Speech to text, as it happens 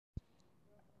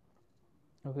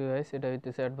Okay guys, এটা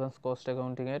হইতেছে advance cost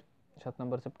accounting এর 7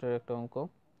 নম্বর চ্যাপ্টারের একটা অঙ্ক।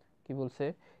 কি বলছে?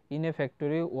 In a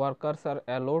factory workers R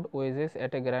allowed wages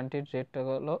at A guaranteed rate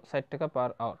টাকা হলো 60 টাকা পার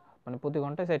আওয়ার, মানে প্রতি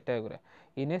ঘন্টায় 60 টাকা করে।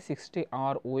 In a 60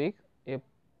 hour week A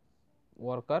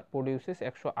worker produces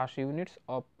 180 units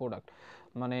of product,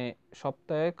 মানে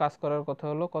সপ্তাহে কাজ করার কথা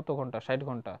হলো কত ঘন্টা? 60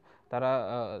 ঘন্টা। তারা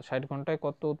 60 ঘন্টায়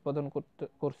কত উৎপাদন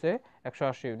করছে?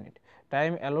 180 unit.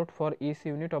 Time allot for each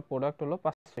unit of product হলো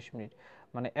 45 মিনিট।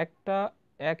 মানে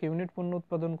এক ইউনিট পণ্য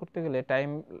উৎপাদন করতে গেলে টাইম,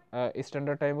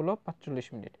 স্ট্যান্ডার্ড টাইম হলো 45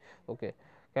 minute. Okay,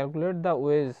 calculate the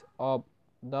ways of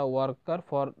the worker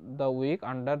for the week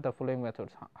under the following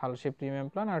methods. হালশিপ premium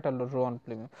plan আর একটা রোয়ান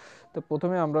প্রিমিয়াম। তো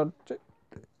প্রথমে আমরা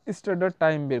স্ট্যান্ডার্ড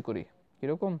টাইম বের করি।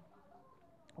 কীরকম?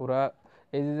 ওরা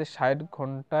এই যে 60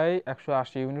 ঘন্টায়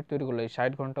 180 ইউনিট তৈরি করলো, এই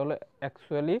 60 ঘন্টা হলো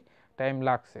অ্যাকচুয়ালি টাইম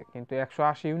লাগছে, কিন্তু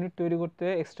 180 ইউনিট তৈরি করতে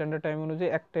স্ট্যান্ডার্ড টাইম অনুযায়ী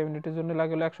একটা ইউনিটের জন্য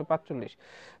লাগে হলো 145।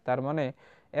 তার মানে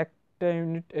একটা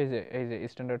ইউনিট, এই যে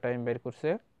স্ট্যান্ডার্ড টাইম বের করছে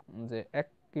যে এক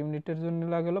ইউনিটের জন্য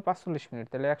লাগে হলো 45 মিনিট।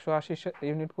 তাহলে 180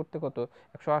 ইউনিট করতে কত?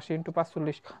 180 ইন্টু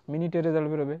 45 মিনিটে রেজাল্ট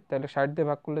বেরোবে। তাহলে 60 দিয়ে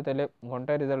ভাগ করলে তাহলে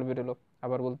ঘন্টায় রেজাল্ট বেরোলো।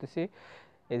 আবার বলতেছি,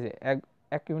 এই যে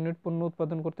এক ইউনিট পণ্য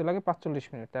উৎপাদন করতে লাগে 45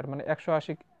 মিনিট, তার মানে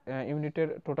 180 ইউনিটের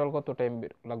টোটাল কত টাইম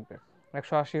লাগবে?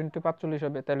 180 ইন্টু 45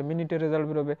 হবে, তাহলে মিনিটের রেজাল্ট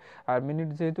বেরোবে। আর মিনিট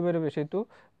যেহেতু বেরোবে সেহেতু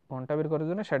ঘন্টা বের করার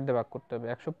জন্য 60 দিয়ে ভাগ করতে হবে,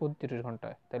 135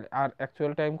 ঘন্টায়। তাহলে আর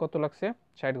অ্যাকচুয়াল টাইম কত লাগছে?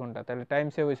 60 ঘন্টা। তাহলে টাইম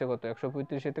সেভ হয়েছে কত?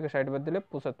 135 থেকে 60 বাদ দিলে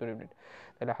 75 মিনিট।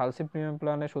 তাহলে হালসিপ প্রিমিয়াম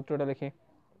প্ল্যানের সূত্রটা লিখি,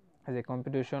 যে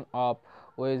competition of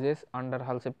wages under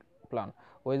হালসিপ plan.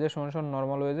 Wages সমান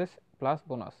normal wages plus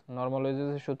bonus. Normal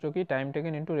ওয়েজেসের সূত্র কি? Time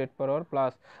taken into rate per hour,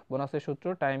 plus বোনাসের সূত্র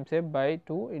time save by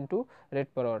 2 into rate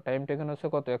per hour. Time taken হচ্ছে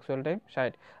কত? অ্যাকচুয়াল টাইম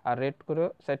 60, আর রেট করে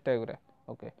 60 টাকা করে।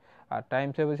 ওকে, আর টাইম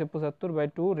সেভ হচ্ছে 75 বাই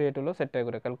 2, রেট হলো 60 টাকা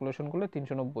করে। ক্যালকুলেশন করলে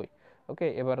 390। ওকে,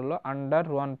 এবার হলো under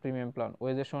one premium plan.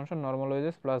 Wages সমান normal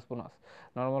wages plus bonus.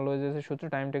 Normal ওয়েজেসের সূত্র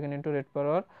time taken into rate per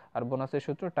hour, আর বোনাসের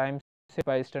সূত্র time save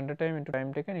by standard time into time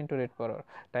taken into rate per hour.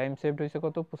 Time saved হয়েছে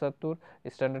কত? 75,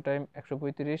 standard time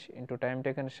 135 into time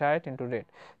taken 60 into rate.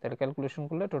 তাহলে calculation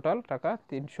করলে total টাকা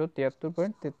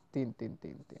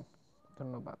 373.3333।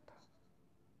 ধন্যবাদ।